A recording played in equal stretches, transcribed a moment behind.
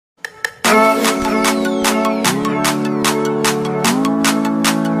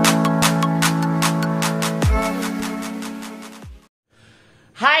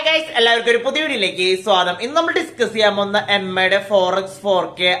guys, എല്ലാവർക്കും ഒരു പുതിയ വീഡിയോയിലേക്ക് സ്വാഗതം. ഇന്ന് നമ്മൾ ഡിസ്കസ് ചെയ്യാൻ പോകുന്ന എംഐയുടെ 4x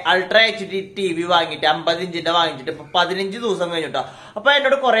 4K ultra HD TV വാങ്ങിയിട്ട് 50 ഇഞ്ചിന്റെ വാങ്ങിച്ചിട്ട് ഇപ്പൊ 15 ദിവസം കഴിഞ്ഞിട്ടോ. അപ്പൊ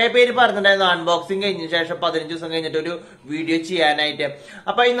എന്നോട് കുറെ പേര് പറഞ്ഞിട്ടുണ്ടായിരുന്നു അൺബോക്സിംഗ് കഴിഞ്ഞ ശേഷം 15 ദിവസം കഴിഞ്ഞിട്ട് ഒരു വീഡിയോ ചെയ്യാനായിട്ട്.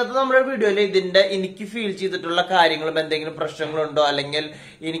 അപ്പൊ ഇന്നത്തെ നമ്മുടെ വീഡിയോയിൽ ഇതിന്റെ എനിക്ക് ഫീൽ ചെയ്തിട്ടുള്ള കാര്യങ്ങളും എന്തെങ്കിലും പ്രശ്നങ്ങളുണ്ടോ അല്ലെങ്കിൽ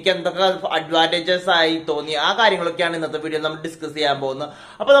എനിക്ക് എന്തൊക്കെ അഡ്വാൻറ്റേജസ് ആയി തോന്നി ആ കാര്യങ്ങളൊക്കെയാണ് ഇന്നത്തെ വീഡിയോ നമ്മൾ ഡിസ്കസ് ചെയ്യാൻ പോകുന്നത്.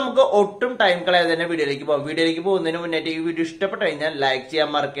 അപ്പൊ നമുക്ക് ഒട്ടും ടൈം കളയാതെ തന്നെ വീഡിയോയിലേക്ക് പോകാം. വീഡിയോയിലേക്ക് പോകുന്നതിന് മുന്നേറ്റ് ഈ വീഡിയോ ഇഷ്ടപ്പെട്ടു കഴിഞ്ഞാൽ ലൈക്ക്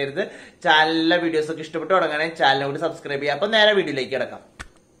ചെയ്യാൻ മറക്കരുത്. ചാനലിലെ വീഡിയോസ് ഒക്കെ ഇഷ്ടപ്പെട്ടു തുടങ്ങാൻ ചാനലിനെ കൂടി സബ്സ്ക്രൈബ് ചെയ്യാം. അപ്പൊ നേരെ വീഡിയോയിലേക്ക് കിടക്കാം.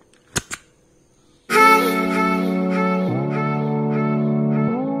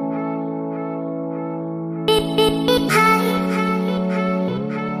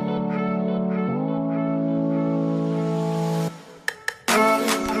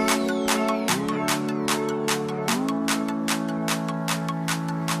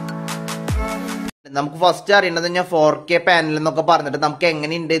 നമുക്ക് ഫസ്റ്റ് അറിയേണ്ടത് ഞാൻ 4K പാനൽ എന്നൊക്കെ പറഞ്ഞിട്ട് നമുക്ക്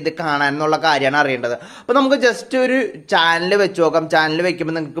എങ്ങനെയുണ്ട് ഇത് കാണാൻ എന്നുള്ള കാര്യമാണ് അറിയേണ്ടത്. അപ്പൊ നമുക്ക് ജസ്റ്റ് ഒരു ചാനൽ വെച്ച് നോക്കാം. ചാനൽ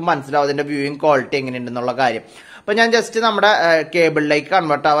വെക്കുമ്പോൾ നിങ്ങൾക്ക് മനസ്സിലാവും അതിന്റെ വ്യൂയിങ് ക്വാളിറ്റി എങ്ങനെയുണ്ടെന്നുള്ള കാര്യം. അപ്പൊ ഞാൻ ജസ്റ്റ് നമ്മുടെ കേബിളിലേക്ക്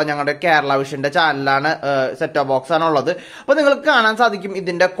കൺവേർട്ട് ആവാൻ ഞങ്ങളുടെ കേരള വിഷന്റെ ചാനലാണ് സെറ്റ് ബോക്സ് ആണ് ഉള്ളത്. അപ്പൊ നിങ്ങൾക്ക് കാണാൻ സാധിക്കും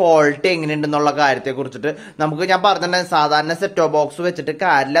ഇതിന്റെ ക്വാളിറ്റി എങ്ങനെയുണ്ടെന്നുള്ള കാര്യത്തെ കുറിച്ചിട്ട്. നമുക്ക് ഞാൻ പറഞ്ഞിട്ടുണ്ടെങ്കിൽ സാധാരണ സെറ്റ് ബോക്സ് വെച്ചിട്ട്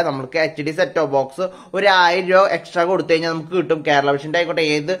കാര്യമില്ല. നമുക്ക് HD സെറ്റ് ബോക്സ് ഒരു 1000 രൂപ എക്സ്ട്രാ കൊടുത്തു കഴിഞ്ഞാൽ നമുക്ക് കിട്ടും. കേരള വിഷന്റെ ആയിക്കോട്ടെ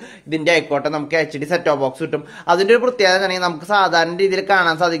ഏത് ഇതിന്റെ ആയിക്കോട്ടെ നമുക്ക് HD സെറ്റ് ബോക്സ് കിട്ടും. അതിന്റെ ഒരു പ്രത്യേകത ആണെങ്കിൽ നമുക്ക് സാധാരണ രീതിയിൽ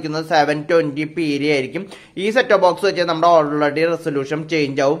കാണാൻ സാധിക്കുന്നത് 720p ആയിരിക്കും. ഈ സെറ്റ് ബോക്സ് വെച്ചാൽ നമ്മുടെ ഓൾറെഡി റെസൊല്യൂഷൻ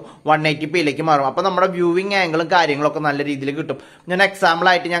ചേഞ്ച് ആവും, 180p മാറും. അപ്പൊ നമ്മുടെ വ്യൂവിംഗ് ആംഗിളും കാര്യങ്ങളൊക്കെ നല്ല രീതിയിൽ കിട്ടും. ഞാൻ എക്സാമ്പിൾ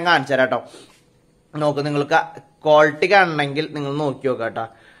ആയിട്ട് ഞാൻ കാണിച്ചു തരാം കേട്ടോ. നോക്ക്, നിങ്ങൾക്ക് ക്വാളിറ്റി കാണണമെങ്കിൽ നിങ്ങൾ നോക്കി നോക്കാം കേട്ടോ.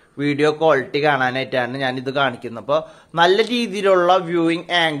 വീഡിയോ ക്വാളിറ്റി കാണാനായിട്ടാണ് ഞാൻ ഇത് കാണിക്കുന്നത്. അപ്പോൾ നല്ല രീതിയിലുള്ള വ്യൂയിങ്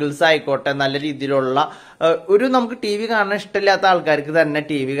ആംഗിൾസ് ആയിക്കോട്ടെ, നല്ല രീതിയിലുള്ള ഒരു നമുക്ക് TV കാണാൻ ഇഷ്ടമില്ലാത്ത ആൾക്കാർക്ക് തന്നെ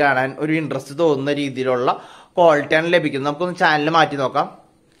TV കാണാൻ ഒരു ഇൻട്രസ്റ്റ് തോന്നുന്ന രീതിയിലുള്ള ക്വാളിറ്റിയാണ് ലഭിക്കുന്നത്. നമുക്കൊന്ന് ചാനൽ മാറ്റി നോക്കാം.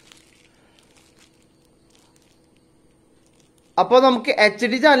 അപ്പോൾ നമുക്ക്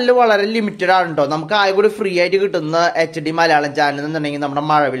HD ചാനൽ വളരെ ലിമിറ്റഡ് ആണ് കേട്ടോ. നമുക്ക് ആകെ കൂടി ഫ്രീ ആയിട്ട് കിട്ടുന്ന HD മലയാളം ചാനൽ എന്നുണ്ടെങ്കിൽ നമ്മുടെ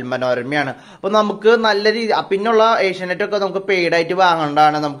മഴവിൽ മനോരമയാണ്. അപ്പൊ നമുക്ക് നല്ല രീതി പിന്നുള്ള ഏഷ്യാനെറ്റ് ഒക്കെ നമുക്ക് പെയ്ഡ് ആയിട്ട്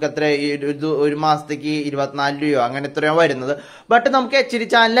വാങ്ങേണ്ടതാണ്. നമുക്ക് എത്ര ഒരു മാസത്തേക്ക് 24 രൂപയോ അങ്ങനെ എത്രയോ വരുന്നത്. ബട്ട് നമുക്ക് HD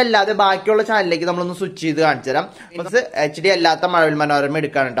ചാനൽ അല്ലാതെ ബാക്കിയുള്ള ചാനലിലേക്ക് നമ്മളൊന്ന് സ്വിച്ച് ചെയ്ത് കാണിച്ചു തരാം. HD അല്ലാത്ത മഴവിൽ മനോരമ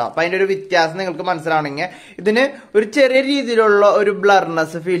എടുക്കാൻ കേട്ടോ. അപ്പൊ അതിന്റെ ഒരു വ്യത്യാസം നിങ്ങൾക്ക് മനസ്സിലാണെങ്കിൽ ഇതിന് ഒരു ചെറിയ രീതിയിലുള്ള ഒരു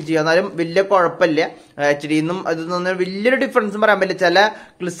ബ്ലർനെസ് ഫീൽ ചെയ്യുക, എന്നാലും വലിയ കുഴപ്പമില്ല. HD നിന്നും അതിൽ വലിയൊരു ഡിഫറൻസ് പറയാൻ പറ്റില്ല. ചില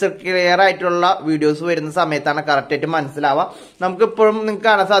ക്ലിയർ ആയിട്ടുള്ള വീഡിയോസ് വരുന്ന സമയത്താണ് കറക്റ്റ് ആയിട്ട് മനസ്സിലാവുക. നമുക്ക് ഇപ്പോഴും നിങ്ങൾക്ക്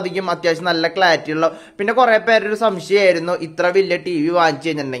കാണാൻ സാധിക്കും അത്യാവശ്യം നല്ല ക്ലാരിറ്റി ഉള്ള. പിന്നെ കുറെ പേരൊരു സംശയമായിരുന്നു ഇത്ര വലിയ TV വാങ്ങിച്ചു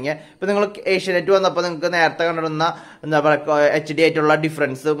കഴിഞ്ഞിട്ടുണ്ടെങ്കിൽ. ഇപ്പൊ നിങ്ങൾ ഏഷ്യാനെറ്റ് വന്നപ്പോൾ നിങ്ങൾക്ക് നേരത്തെ കണ്ടിരുന്ന എന്താ പറയുക HD ആയിട്ടുള്ള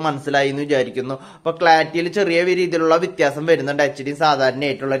ഡിഫറൻസ് മനസ്സിലായി എന്ന് വിചാരിക്കുന്നു. അപ്പൊ ക്ലാരിറ്റിയിൽ ചെറിയ രീതിയിലുള്ള വ്യത്യാസം വരുന്നുണ്ട് HD സാധാരണ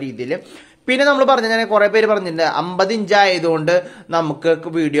ആയിട്ടുള്ള രീതിയിൽ. പിന്നെ നമ്മൾ പറഞ്ഞു, ഞാൻ കുറെ പേര് പറഞ്ഞിട്ടുണ്ട് 50 ഇഞ്ച് ആയതുകൊണ്ട് നമുക്ക്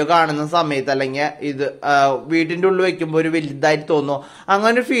വീഡിയോ കാണുന്ന സമയത്ത് അല്ലെങ്കിൽ ഇത് വീടിന്റെ ഉള്ളിൽ വെക്കുമ്പോൾ ഒരു വലുതായിട്ട് തോന്നുന്നു.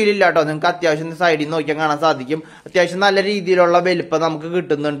 അങ്ങനെ ഒരു ഫീൽ ഇല്ല കേട്ടോ. നിങ്ങൾക്ക് അത്യാവശ്യം സൈഡിൽ നിന്ന് നോക്കിയാൽ കാണാൻ സാധിക്കും അത്യാവശ്യം നല്ല രീതിയിലുള്ള വലിപ്പം നമുക്ക്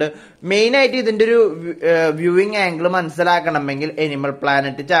കിട്ടുന്നുണ്ട്. മെയിൻ ആയിട്ട് ഇതിന്റെ ഒരു വ്യൂയിങ് ആംഗിൾ മനസ്സിലാക്കണമെങ്കിൽ എനിമൽ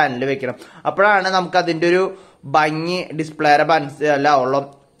പ്ലാനറ്റ് ചാനൽ വെക്കണം. അപ്പോഴാണ് നമുക്ക് അതിന്റെ ഒരു ഭംഗി ഡിസ്പ്ലേയുടെ മനസ്സിലാവുള്ളൂ.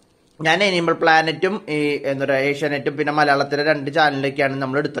 ഞാൻ എനിമൽ പ്ലാനറ്റും ഈ എന്താ പറയുക ഏഷ്യാനെറ്റും പിന്നെ മലയാളത്തിലെ 2 ചാനലിലേക്കാണ്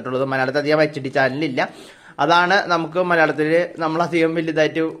നമ്മൾ എടുത്തിട്ടുള്ളത്. മലയാളത്തിൽ അധികം HD ചാനലില്ല. അതാണ് നമുക്ക് മലയാളത്തിൽ നമ്മളധികം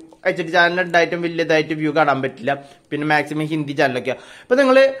വലുതായിട്ട് HD ചാനൽ ഉണ്ടായിട്ടും വലുതായിട്ട് വ്യൂ കാണാൻ പറ്റില്ല. പിന്നെ മാക്സിമം ഹിന്ദി ചാനലൊക്കെ. അപ്പൊ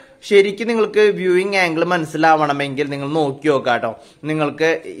നിങ്ങൾ ശരിക്കും നിങ്ങൾക്ക് വ്യൂയിങ് ആംഗിൾ മനസ്സിലാവണമെങ്കിൽ നിങ്ങൾ നോക്കി നോക്കാം കേട്ടോ. നിങ്ങൾക്ക്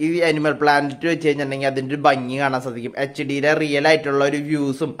ഈ അനിമൽ പ്ലാനറ്റ് വെച്ച് കഴിഞ്ഞിട്ടുണ്ടെങ്കിൽ അതിന്റെ ഒരു ഭംഗി കാണാൻ സാധിക്കും. HDയിലെ റിയൽ ആയിട്ടുള്ള ഒരു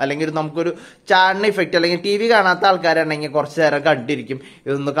വ്യൂസും അല്ലെങ്കിൽ നമുക്കൊരു ചാനൽ ഇഫക്റ്റ് അല്ലെങ്കിൽ TV കാണാത്ത ആൾക്കാരാണെങ്കിൽ കുറച്ച് നേരം കണ്ടിരിക്കും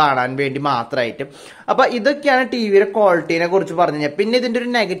ഇതൊന്ന് കാണാൻ വേണ്ടി മാത്രമായിട്ട്. അപ്പൊ ഇതൊക്കെയാണ് TVയുടെ ക്വാളിറ്റിനെ കുറിച്ച് പറഞ്ഞു കഴിഞ്ഞാൽ. പിന്നെ ഇതിന്റെ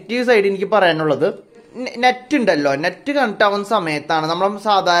ഒരു നെഗറ്റീവ് സൈഡ് എനിക്ക് പറയാനുള്ളത്, നെറ്റ് ഉണ്ടല്ലോ, നെറ്റ് കണക്ട് ആവുന്ന സമയത്താണ്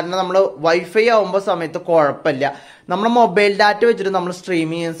നമ്മൾ വൈഫൈ ആവുമ്പോൾ സമയത്ത് കുഴപ്പമില്ല. നമ്മുടെ മൊബൈൽ ഡാറ്റ വെച്ചിട്ട് നമ്മൾ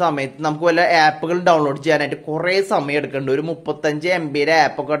സ്ട്രീം ചെയ്യുന്ന സമയത്ത് നമുക്ക് വല്ല ആപ്പുകൾ ഡൗൺലോഡ് ചെയ്യാനായിട്ട് കുറേ സമയം എടുക്കുന്നുണ്ട്. ഒരു 35 MB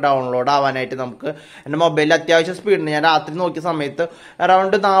ആപ്പൊക്കെ ഡൗൺലോഡ് ആവാനായിട്ട് നമുക്ക് എൻ്റെ മൊബൈലിൽ അത്യാവശ്യം സ്പീഡുണ്ട്. ഞാൻ രാത്രി നോക്കിയ സമയത്ത്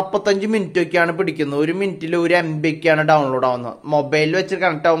അറൗണ്ട് 45 മിനിറ്റ് ഒക്കെയാണ് പിടിക്കുന്നത്. ഒരു മിനിറ്റിൽ 1 MB ഒക്കെയാണ് ഡൗൺലോഡ് ആവുന്നത്. മൊബൈലിൽ വെച്ച്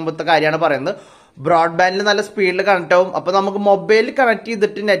കണക്ട് ആകുമ്പോഴത്തെ കാര്യമാണ് പറയുന്നത്. ബ്രോഡ്ബാൻഡിൽ നല്ല സ്പീഡിൽ കണക്ട് ആവും. അപ്പൊ നമുക്ക് മൊബൈലിൽ കണക്ട്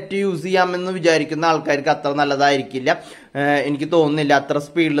ചെയ്തിട്ട് നെറ്റ് യൂസ് ചെയ്യാമെന്ന് വിചാരിക്കുന്ന ആൾക്കാർക്ക് അത്ര നല്ലതായിരിക്കില്ല. എനിക്ക് തോന്നുന്നില്ല അത്ര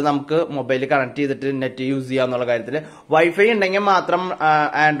സ്പീഡിൽ നമുക്ക് മൊബൈലിൽ കണക്ട് ചെയ്തിട്ട് നെറ്റ് യൂസ് ചെയ്യാന്നുള്ള കാര്യത്തിൽ. വൈഫൈ ഉണ്ടെങ്കിൽ മാത്രം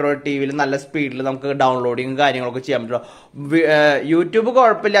ആൻഡ്രോയിഡ് TVയിൽ നല്ല സ്പീഡിൽ നമുക്ക് ഡൗൺലോഡിങ് കാര്യങ്ങളൊക്കെ ചെയ്യാൻ പറ്റുള്ളൂ. യൂട്യൂബ്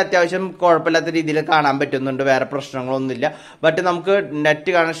കുഴപ്പമില്ല, അത്യാവശ്യം കുഴപ്പമില്ലാത്ത രീതിയിൽ കാണാൻ പറ്റുന്നുണ്ട്, വേറെ പ്രശ്നങ്ങളൊന്നുമില്ല. ബട്ട് നമുക്ക്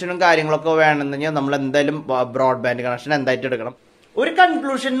നെറ്റ് കണക്ഷനും കാര്യങ്ങളൊക്കെ വേണമെന്നുണ്ടെങ്കിൽ നമ്മൾ എന്തായാലും ബ്രോഡ്ബാൻഡ് കണക്ഷൻ എന്തായിട്ട് എടുക്കണം. ഒരു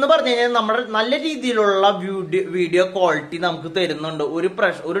കൺക്ലൂഷൻ എന്ന് പറഞ്ഞു കഴിഞ്ഞാൽ നമ്മുടെ നല്ല രീതിയിലുള്ള വീഡിയോ ക്വാളിറ്റി നമുക്ക് തരുന്നുണ്ട്.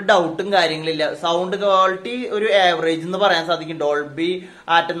 ഒരു ഡൗട്ടും കാര്യങ്ങളില്ല. സൗണ്ട് ക്വാളിറ്റി ഒരു ആവറേജ് എന്ന് പറയാൻ സാധിക്കും. ഡോൾബി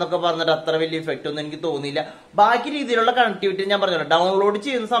ആറ്റ് എന്നൊക്കെ പറഞ്ഞിട്ട് അത്ര വലിയ ഇഫക്റ്റ് ഒന്നും എനിക്ക് തോന്നിയില്ല. ബാക്കി രീതിയിലുള്ള കണക്ടിവിറ്റി ഞാൻ പറഞ്ഞല്ലോ, ഡൗൺലോഡ്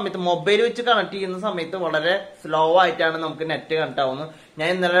ചെയ്യുന്ന സമയത്ത് മൊബൈൽ വെച്ച് കണക്ട് ചെയ്യുന്ന സമയത്ത് വളരെ സ്ലോ ആയിട്ടാണ് നമുക്ക് നെറ്റ് കണക്ട് ആവുന്നത്. ഞാൻ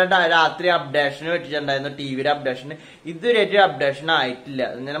ഇന്നലെ രാത്രി അപ്ഡേഷന് വെച്ചിട്ടുണ്ടായിരുന്നു, ടിവിയുടെ അപ്ഡേഷന്. ഇതുവരെയായിട്ട് അപ്ഡേഷൻ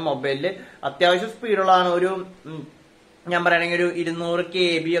ആയിട്ടില്ല. ഞാൻ മൊബൈലില് അത്യാവശ്യം സ്പീഡുള്ളതാണ്. ഞാൻ പറയുകയാണെങ്കിൽ ഒരു 200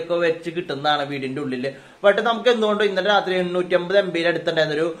 KB ഒക്കെ വെച്ച് കിട്ടുന്നതാണ് വീടിന്റെ ഉള്ളില്. ബട്ട് നമുക്ക് എന്തുകൊണ്ടോ ഇന്നലെ രാത്രി 850 MB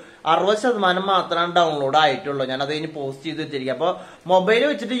അടുത്തുണ്ടായിരുന്ന ഒരു 60% മാത്രമാണ് ഡൗൺലോഡ് ആയിട്ടുള്ളൂ. ഞാൻ അത് കഴിഞ്ഞ് പോസ്റ്റ് ചെയ്ത് വെച്ചിരിക്കും. അപ്പൊ മൊബൈൽ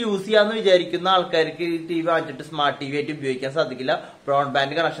വെച്ചിട്ട് യൂസ് ചെയ്യാന്ന് വിചാരിക്കുന്ന ആൾക്കാർക്ക് ഈ TV വാങ്ങിച്ചിട്ട് സ്മാർട്ട് TV ആയിട്ട് ഉപയോഗിക്കാൻ സാധിക്കില്ല.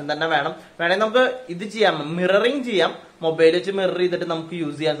 ബ്രോഡ്ബാൻഡ് കണക്ഷൻ തന്നെ വേണം. വേണമെങ്കിൽ നമുക്ക് ഇത് ചെയ്യാം, മിററിംഗ് ചെയ്യാം. മൊബൈൽ വെച്ച് മിറർ ചെയ്തിട്ട് നമുക്ക്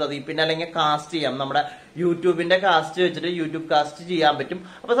യൂസ് ചെയ്യാൻ സാധിക്കും. പിന്നെ അല്ലെങ്കിൽ കാസ്റ്റ് ചെയ്യാം, നമ്മുടെ യൂട്യൂബിന്റെ കാസ്റ്റ് വെച്ചിട്ട് യൂട്യൂബ് കാസ്റ്റ് ചെയ്യാൻ പറ്റും.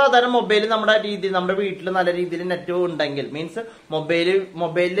 അപ്പൊ സാധാരണ മൊബൈൽ നമ്മുടെ വീട്ടിൽ നല്ല രീതിയിൽ നെറ്റ് ഉണ്ടെങ്കിൽ, മീൻസ്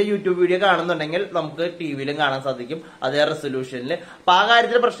മൊബൈലിൽ യൂട്യൂബ് വീഡിയോ കാണുന്നുണ്ടെങ്കിൽ നമുക്ക് ടിവിയിലും കാണാൻ സാധിക്കും അതേ റെസൊല്യൂഷനിൽ. അപ്പൊ ആ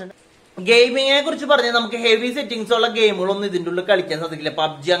കാര്യത്തിൽ പ്രശ്നം. ഗെയിമിങ്ങിനെ കുറിച്ച് പറഞ്ഞാൽ നമുക്ക് ഹെവി സെറ്റിംഗ്സ് ഉള്ള ഗെയിമുകളൊന്നും ഇതിന്റെ ഉള്ളിൽ കളിക്കാൻ സാധിക്കില്ല.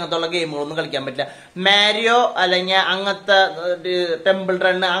 പബ്ജി അങ്ങനത്തെ ഉള്ള ഗെയിമുകളൊന്നും കളിക്കാൻ പറ്റില്ല. മാരിയോ അല്ലെങ്കിൽ അങ്ങനത്തെ ടെമ്പിൾ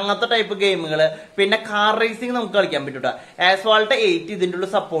റൺ അങ്ങനത്തെ ടൈപ്പ് ഗെയിമുകൾ, പിന്നെ കാർ റേസിംഗ് നമുക്ക് കളിക്കാൻ പറ്റൂട്ടോ. ആസ്ഫാൾട്ട് 8 ഇതിന്റെ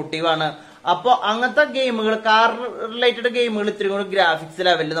ഉള്ളിൽ സപ്പോർട്ടീവ് ആണ്. അപ്പൊ അങ്ങനത്തെ ഗെയിമുകൾ, കാർ റിലേറ്റഡ് ഗെയിമുകൾ ഇത്തിരി കൂടി ഗ്രാഫിക്സ്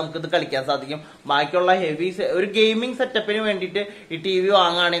ലെവലിൽ നമുക്ക് ഇത് കളിക്കാൻ സാധിക്കും. ബാക്കിയുള്ള ഹെവി ഒരു ഗെയിമിംഗ് സെറ്റപ്പിന് വേണ്ടിയിട്ട് ഈ TV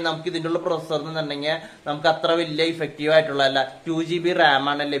വാങ്ങുകയാണെങ്കിൽ നമുക്ക് ഇതിന്റെ ഉള്ള പ്രൊസസർ എന്നുണ്ടെങ്കിൽ നമുക്ക് അത്ര വലിയ ഇഫക്റ്റീവ് ആയിട്ടുള്ളതല്ല. 2 GB RAM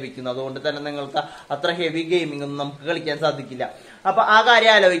ആണ് ലഭിക്കുന്നത്. അതുകൊണ്ട് തന്നെ നിങ്ങൾക്ക് അത്ര ഹെവി ഗെയിമിംഗ് ഒന്നും നമുക്ക് കളിക്കാൻ സാധിക്കില്ല. അപ്പൊ ആ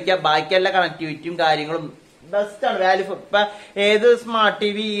കാര്യം ആലോചിക്കുക. ബാക്കിയുള്ള കണക്ടിവിറ്റിയും കാര്യങ്ങളും ബെസ്റ്റ് ആണ്. വാല്യൂ ഇപ്പൊ ഏത് സ്മാർട്ട്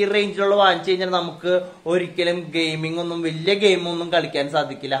TV ഈ റേഞ്ചിലുള്ള വാങ്ങിച്ചു കഴിഞ്ഞാൽ നമുക്ക് ഒരിക്കലും ഗെയിമിംഗ് ഒന്നും വലിയ ഗെയിമൊന്നും കളിക്കാൻ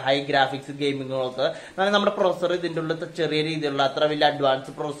സാധിക്കില്ല. ഹൈ ഗ്രാഫിക്സ് ഗെയിമിങ്ങുകളൊക്കെ നമ്മുടെ പ്രൊസസർ ഇതിന്റെ ഉള്ളിൽ ചെറിയ രീതിയിലുള്ള അത്ര വലിയ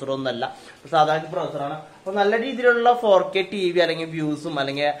അഡ്വാൻസ് പ്രൊസസർ ഒന്നല്ല, സാധാരണ പ്രൊസസറാണ്. അപ്പൊ നല്ല രീതിയിലുള്ള 4K TV അല്ലെങ്കിൽ വ്യൂസും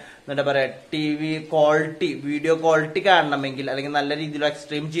അല്ലെങ്കിൽ എന്താ പറയാ TV ക്വാളിറ്റി, വീഡിയോ ക്വാളിറ്റി കാണണമെങ്കിൽ അല്ലെങ്കിൽ നല്ല രീതിയിൽ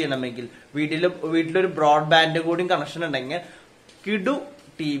എക്സ്ട്രീം ചെയ്യണമെങ്കിൽ വീട്ടിലൊരു ബ്രോഡ്ബാൻഡ് കൂടി കണക്ഷൻ ഉണ്ടെങ്കിൽ കിടു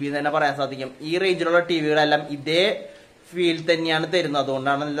TV തന്നെ പറയാൻ സാധിക്കും. ഈ റേഞ്ചിലുള്ള ടിവികളെല്ലാം ഇതേ ഫീൽ തന്നെയാണ് തരുന്നത്.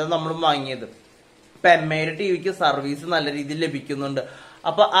 അതുകൊണ്ടാണ് നമ്മൾ വാങ്ങിയത്. ഇപ്പൊ MIയുടെ TVക്ക് സർവീസ് നല്ല രീതിയിൽ ലഭിക്കുന്നുണ്ട്.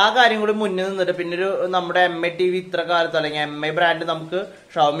 അപ്പൊ ആ കാര്യം കൂടി മുന്നിൽ നിന്നിട്ട് പിന്നെ നമ്മുടെ MI TV ഇത്ര കാലത്ത് അല്ലെങ്കിൽ MI ബ്രാൻഡ് നമുക്ക്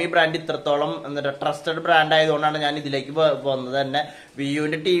ഷവമി ബ്രാൻഡ് ഇത്രത്തോളം ട്രസ്റ്റഡ് ബ്രാൻഡ് ആയതുകൊണ്ടാണ് ഞാൻ ഇതിലേക്ക് വന്നത് തന്നെ.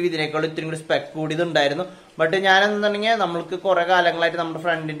 വിയുവിന്റെ TV ഇതിനേക്കാൾ ഇത്തിരി കൂടി സ്പെക് കൂടിയതുണ്ടായിരുന്നു. ബട്ട് ഞാൻ എന്നുണ്ടെങ്കിൽ നമ്മൾക്ക് കുറെ കാലങ്ങളായിട്ട് നമ്മുടെ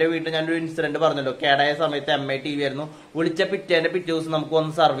ഫ്രണ്ടിന്റെ വീട്ടിൽ ഞാനൊരു ഇൻസിഡന്റ് പറഞ്ഞല്ലോ, കേടായ സമയത്ത് MI TV ആയിരുന്നു. വിളിച്ച പിറ്റേ ദിവസം നമുക്ക്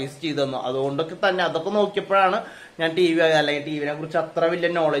വന്ന് സർവീസ് ചെയ്തു തന്നു. അതുകൊണ്ടൊക്കെ തന്നെ അതൊക്കെ നോക്കിയപ്പോഴാണ് ഞാൻ TV അല്ലെങ്കിൽ TVനെ കുറിച്ച് അത്ര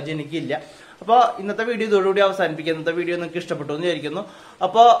വലിയ നോളജ് എനിക്കില്ല. അപ്പോൾ ഇന്നത്തെ വീഡിയോ ഇതോടുകൂടി അവസാനിപ്പിക്കുക. ഇന്നത്തെ വീഡിയോ നിങ്ങൾക്ക് ഇഷ്ടപ്പെട്ടു എന്ന് വിചാരിക്കുന്നു.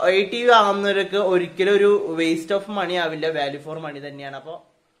 അപ്പോൾ ഈ TV വാങ്ങുന്നവർക്ക് ഒരിക്കലും ഒരു വേസ്റ്റ് ഓഫ് മണി ആവില്ല, വാല്യൂ ഫോർ മണി തന്നെയാണ്. അപ്പോൾ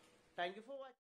താങ്ക് യു ഫോർ